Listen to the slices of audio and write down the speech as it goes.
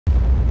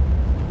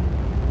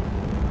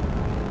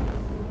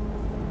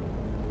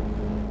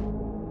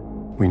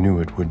We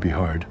knew it would be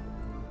hard.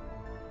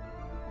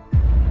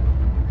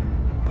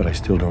 But I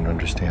still don't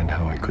understand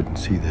how I couldn't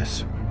see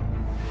this.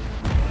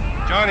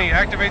 Johnny,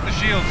 activate the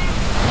shields.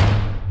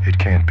 It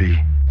can't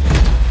be.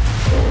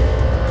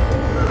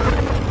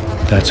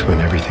 That's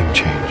when everything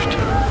changed.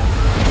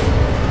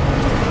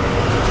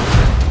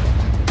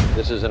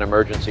 This is an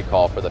emergency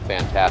call for the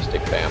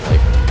Fantastic family.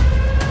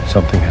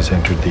 Something has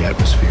entered the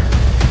atmosphere.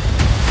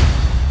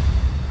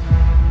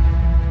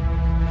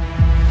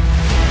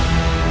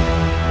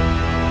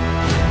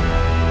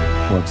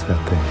 What's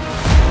that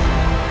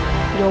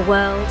thing? Your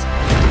world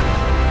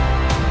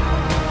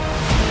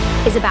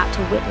is about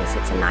to witness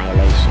its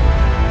annihilation.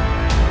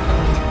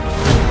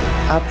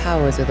 Our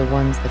powers are the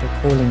ones that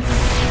are calling her.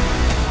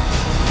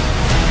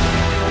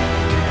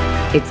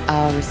 It's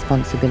our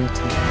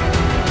responsibility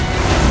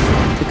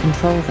to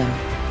control them.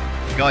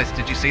 Guys,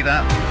 did you see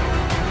that?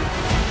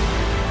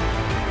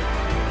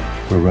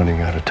 We're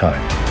running out of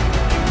time.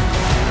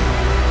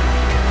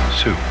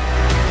 Sue,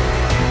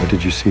 what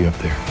did you see up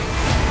there?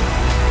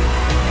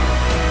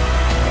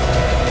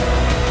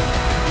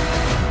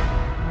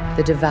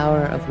 The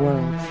devourer of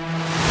worlds.